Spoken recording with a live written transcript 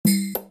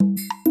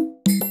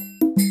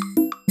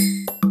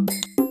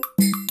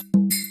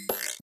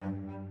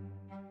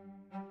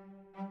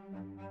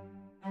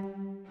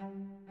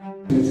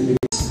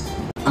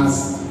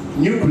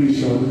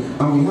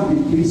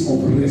place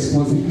of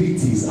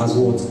responsibilities as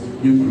what?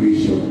 New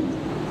creation.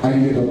 I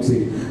get what I'm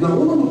saying. Now,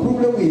 one of the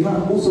problems we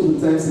have most of the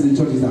times in the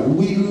church is that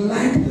we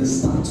like the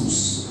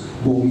status,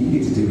 but we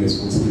hate the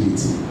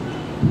responsibility.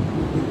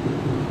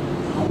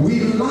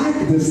 We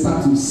like the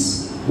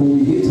status, but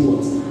we hate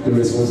what? The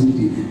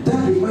responsibility.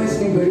 That reminds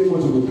me very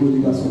much of the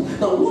prodigal son.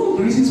 Now, one of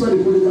the reasons why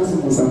the prodigal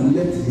son must have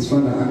left his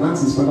father and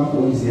asked his father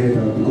for his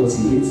inheritance because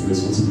he hates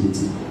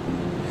responsibility.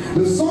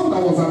 The son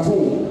that was at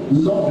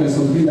home loved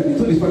responsibility. And he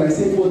told his father, I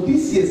said, for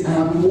these years I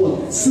have been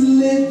what?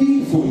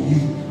 Slaving for you.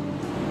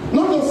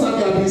 Not just that I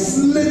have been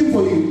slaving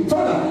for you.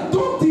 Father,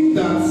 don't think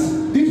that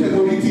this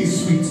responsibility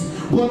is sweet.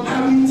 But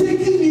I've been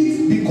taking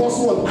it because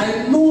what?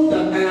 I know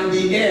that I am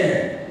the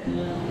heir.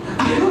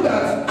 I know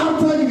that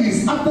after you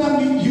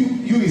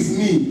is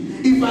me.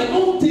 If I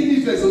don't take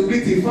this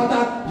responsibility,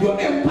 Father, your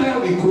empire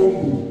will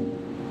crumble.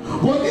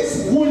 But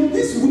this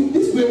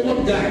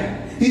wayward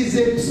guy is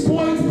a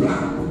spoiled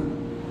brat.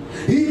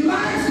 He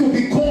likes to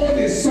be called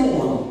a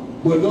son,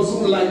 but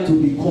doesn't like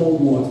to be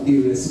called what?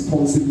 A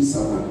responsible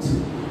servant.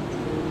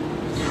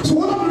 So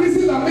one of the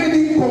reasons that made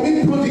him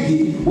commit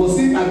prodigy was,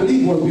 I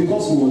believe, was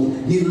because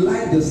what? He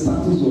liked the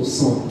status of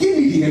son. Give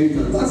me the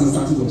inheritance. That's the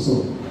status of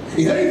son.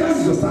 Inheritance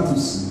is your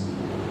status.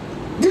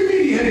 Give me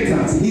the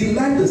inheritance. He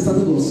liked the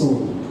status of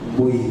son,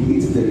 but he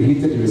hated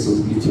the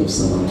responsibility of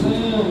servant.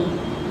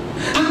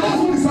 And that's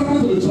what is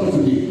happening to the church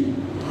today.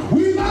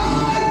 We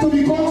like to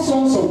become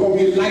sons of God.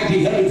 We like the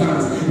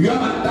inheritance.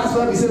 That's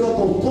why we say a lot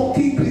of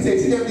talking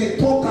Christians. They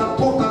talk and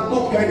talk and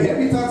talk. Your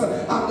inheritance.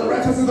 I'm the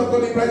righteousness of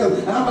God in Christ.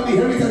 I have an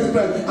inheritance in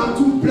Christ. I'm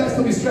too blessed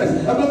to be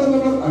stressed. Blah, blah, blah,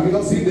 blah. Have you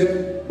not seen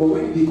them? But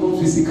when it becomes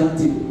physical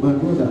thing, my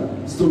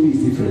brother, story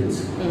is different.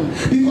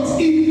 Because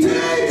it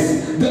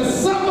takes the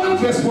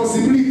servant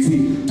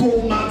responsibility to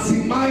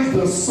maximize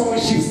the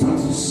sonship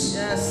status.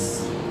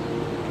 Yes.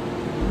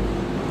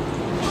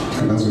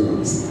 And that's what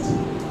I'm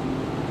saying.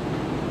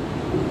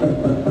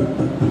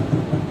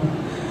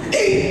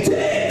 It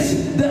takes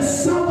the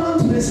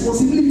servant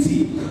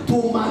responsibility to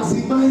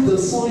maximize the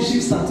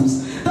sonship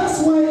status. That's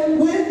why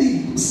when the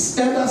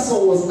elder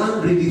son was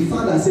angry, the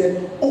father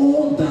said,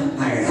 all that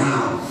I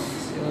have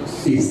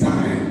is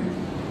thine.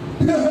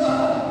 In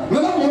other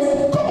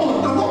words, come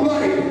on, I'm not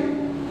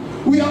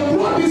lying. We have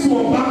brought this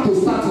one back to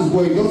status,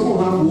 but he doesn't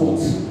have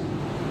what?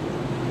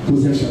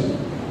 Possession.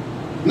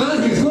 Now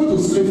he's going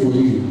to slave for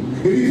you.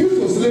 If he refuses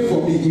to slave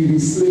for me, he will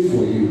slave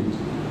for you.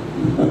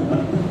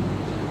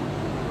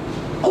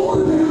 All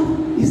that I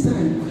have is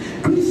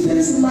that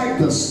Christians like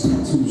the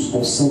status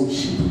of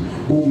sonship,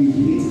 but we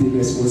hate the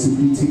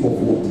responsibility of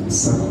what?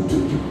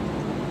 Servanthood.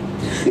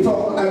 When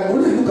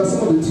I look at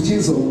some of the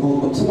teachings of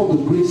some of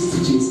the great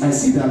teachings, I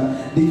see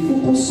that they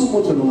focus so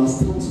much on our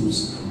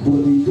status, but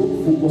they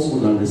don't focus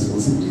on our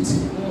responsibility.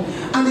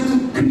 And it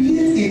will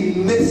create a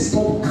messed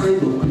up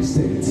kind of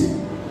Christianity.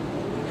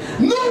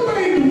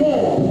 Nowhere in the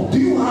world do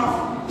you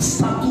have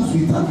status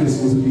without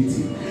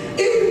responsibility.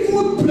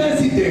 Even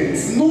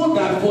presidents know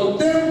that for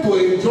them to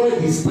enjoy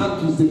the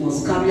status, they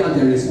must carry out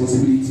their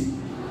responsibility.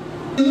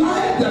 A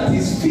life that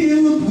is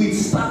filled with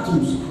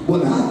status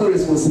but has no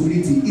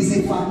responsibility is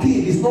a facade.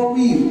 It's not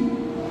real.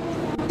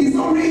 It's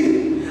not real.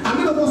 And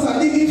many of us are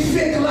living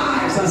fake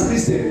lives as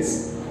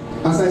Christians.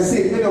 As I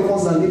say, many of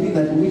us are living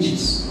like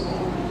witches.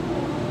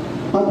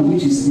 How do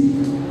witches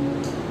live?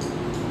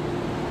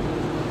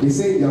 They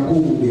say in their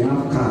home they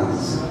have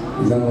cars.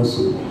 Is that not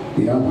so?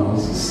 They have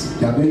houses.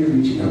 They are very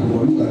rich in their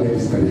home. Look at them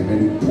physically, they are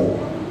very poor.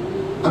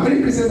 And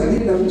many Christians are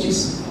living like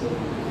witches.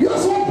 You are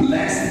so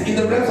blessed in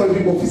the realms of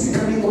people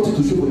physically wanting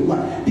to show for you.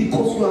 Why?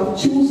 Because you have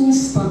chosen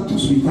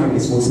status without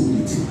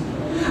responsibility.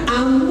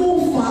 And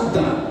no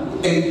father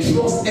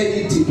entrusts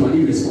anything to an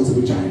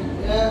irresponsible child.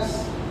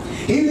 Yes.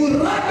 He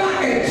would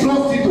rather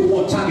entrust it to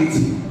what?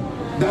 Charity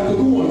than to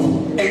do what?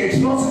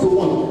 Entrust to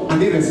what?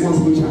 An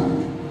irresponsible child.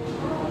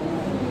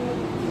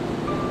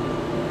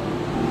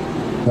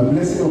 The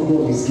blessing of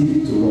God is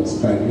given to us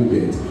by new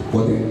birth,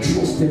 but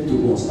entrusted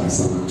to us by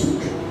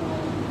servanthood.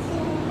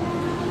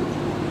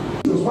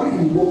 Because while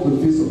he walked the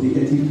face of the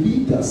earth, he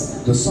lived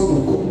as the Son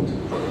of God.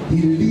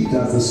 He lived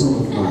as the Son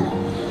of Man.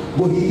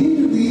 But he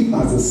didn't live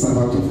as a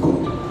servant of God.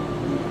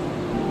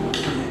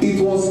 It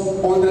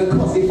was on the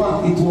cross. In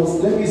fact, it was,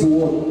 let me use the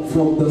word,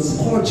 from the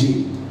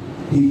scourging,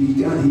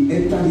 he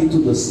entered into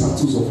the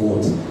status of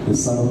what? The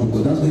servant of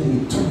God. That's when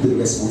he took the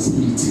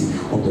responsibility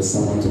of the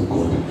servant of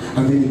God.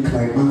 And then he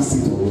climaxed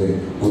it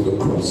on the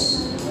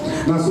cross.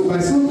 Now, so by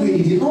so doing,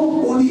 he did not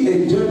only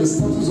enjoy the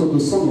status of the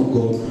Son of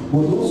God, but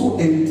also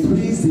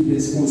embrace the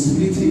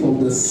responsibility of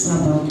the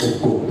servant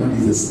of God. That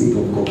is the state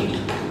of God.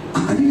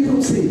 And you know what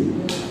I'm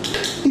saying?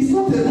 It's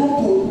not enough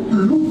to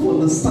look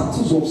for the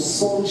status of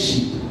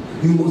sonship.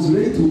 You must be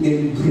ready to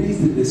embrace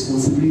the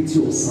responsibility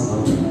of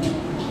servanthood.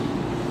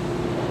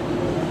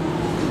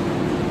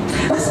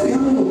 That's why we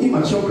have no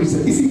immature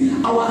Christians. You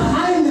see, our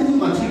high level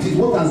maturity is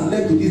what has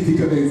led to this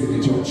decadence in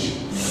the church.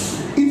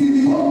 It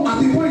is because at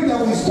the point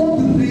that we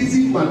stopped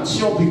raising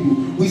mature people,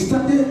 we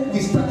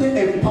started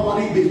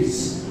empowering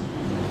babies.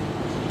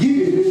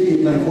 Give a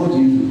baby a knife, what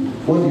do you do?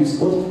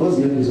 What's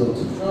the end result?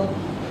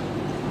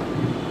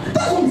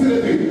 That's what we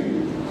say they're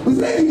doing. We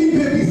say they're giving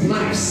babies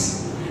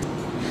knives.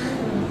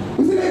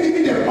 We say they're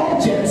giving them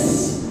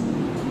objects.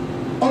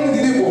 All in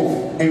the name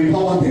of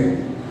empower them.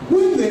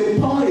 When you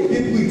empower a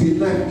baby with a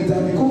knife, it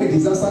has become a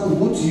disaster to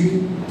both you,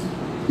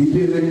 the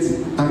parent,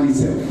 and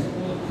itself.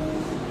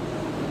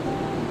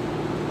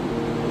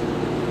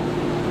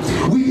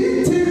 We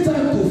didn't take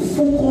time to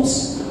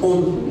focus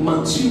on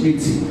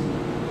maturity.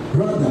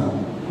 Rather,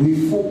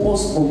 we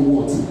focus on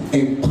what?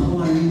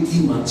 Empowering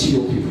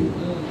immature people.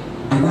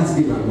 And that's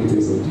been our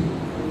greatest object.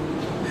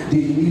 They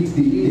need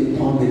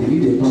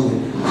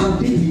empowerment. Have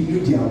they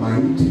renewed their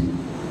mind?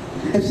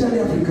 Especially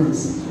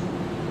Africans.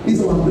 This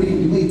is our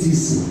brain, the way it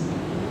is.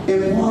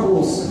 Empower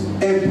us.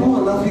 Empower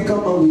an African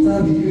man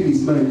without renewing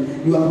his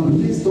mind. You have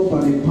raised up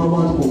an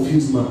empowered,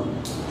 confused man.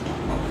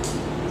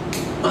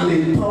 An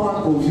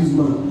empowered, confused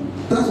man.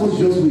 That's what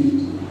you just read.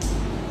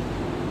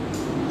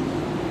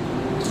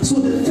 So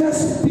the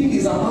first thing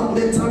is about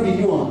mental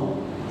renewal.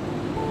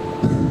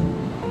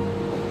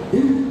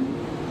 Yeah.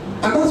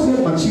 And that's where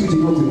maturity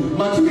comes in.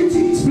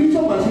 Maturity,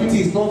 spiritual maturity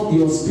is not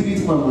your spirit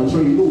man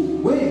maturing. No,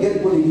 when you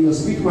get born again, your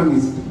spirit man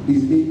is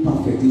made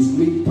perfect. Is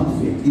made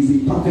perfect. Is a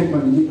perfect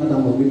man. The way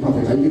Adam was made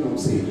perfect. Are you know what I'm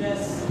saying?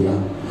 Yes. Yeah.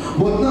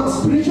 But now,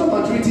 spiritual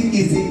maturity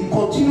is the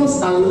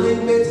continuous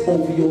alignment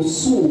of your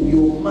soul,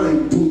 your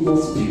mind to your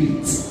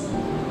spirit.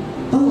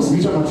 That's what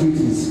spiritual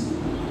maturity is.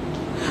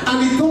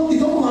 And it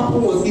don't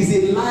happen once. It's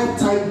a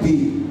lifetime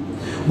thing.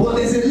 But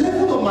there's a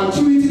level of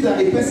maturity that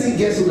a person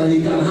gets so that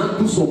he can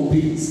handle some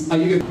things.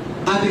 And you get,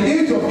 at the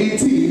age of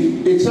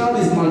 18, a child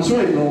is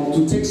mature enough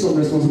to take some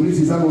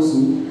responsibilities, and also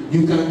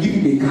you can give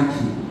him a car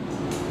key.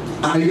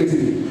 Are you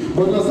getting it?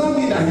 But does that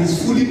mean that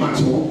he's fully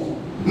mature?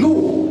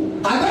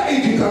 No. At that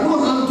age, you cannot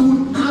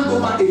hand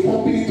over a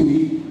company to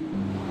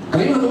him. Can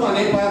you hand over an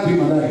empire to him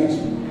at that age?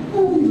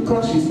 Oh, you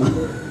crash it now.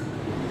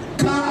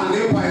 Car and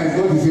empire is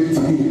not the same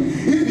thing.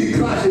 If he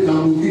crashes,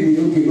 I'm okay,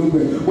 no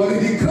problem. But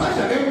if he crash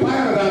an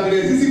empire that has been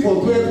existing for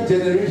 12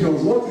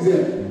 generations, what is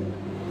it?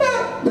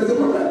 There's a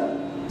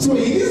problem. So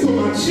he needs to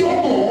mature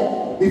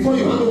more before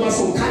you hand over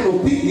some kind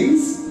of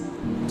things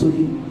to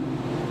him.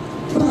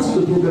 But that's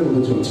the problem of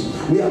the church.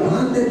 We have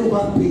handed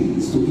over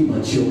things to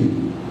immature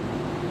people.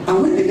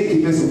 And when they make a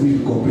mess of you,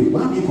 you complain.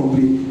 Why do you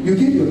complain? You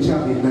gave your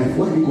child a knife.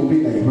 Why do you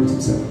complain that he hurt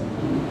himself?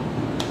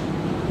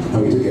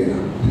 Are we together?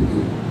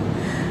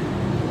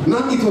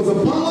 Now, it was a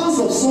balance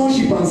of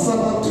sonship and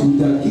servanthood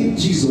that gave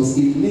Jesus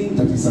a name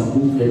that is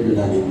above every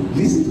other name.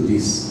 Listen to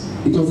this.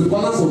 It was a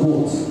balance of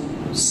what?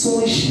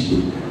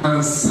 Sonship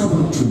and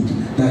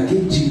servanthood that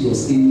gave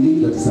Jesus a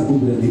name that is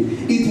above every other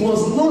name. It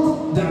was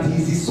not that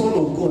he's the Son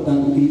of God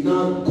that he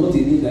now got a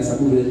name that is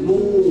above every other name.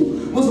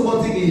 No. Most of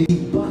all thing is he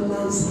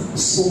balanced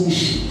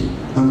sonship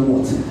and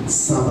what?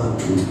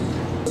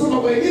 Servanthood. So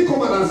when you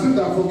come and assume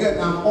that forget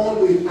I'm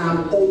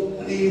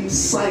only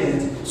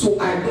science, so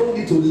I don't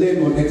need to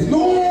learn on it.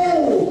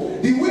 No!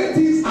 The way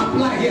things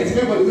apply here,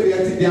 remember the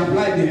way they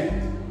apply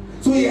there.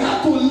 So he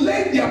had to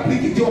learn the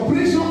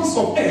operations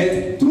of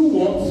earth through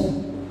what?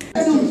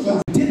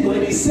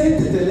 He said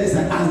to the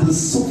lesson as the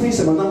suffering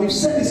servant. Now we've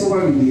said this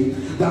over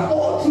again that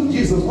all through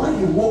Jesus, while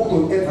he walked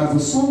on earth as the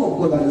Son of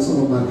God and the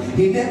Son of Man,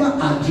 he never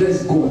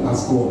addressed God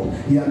as God.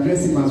 He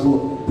addressed him as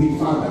what? The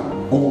Father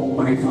or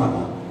my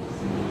Father.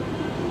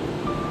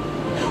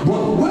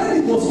 But when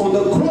he was on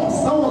the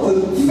cross, that was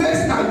the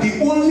first and the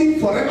only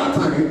forever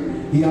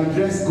time he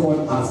addressed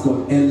God as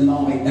God.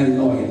 Eloi,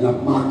 Eloi,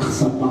 lama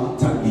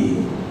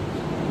sabachthani.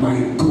 My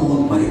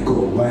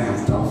God, why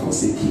hast thou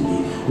forsaken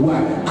me?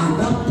 Why? At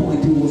that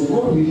point, he was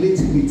not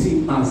relating with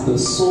him as the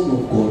Son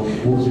of God.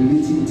 He was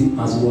relating with him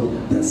as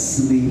what? The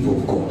slave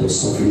of God, the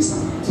suffering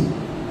servant.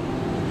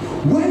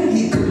 When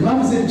he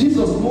said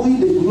Jesus, knowing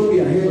the glory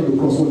ahead of the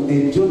cross, would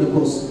endure the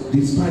cross,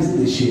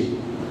 despising the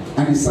shame.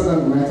 And he sat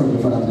at the right of the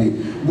Father today.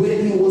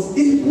 When he was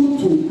able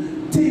to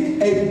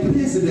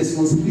embrace the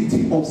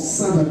responsibility of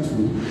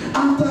servanthood,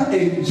 after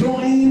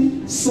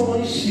enjoying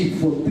sonship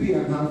for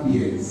 3.5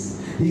 years,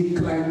 he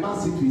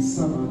climaxed it with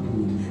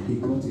servanthood. He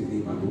got a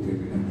name above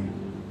every name.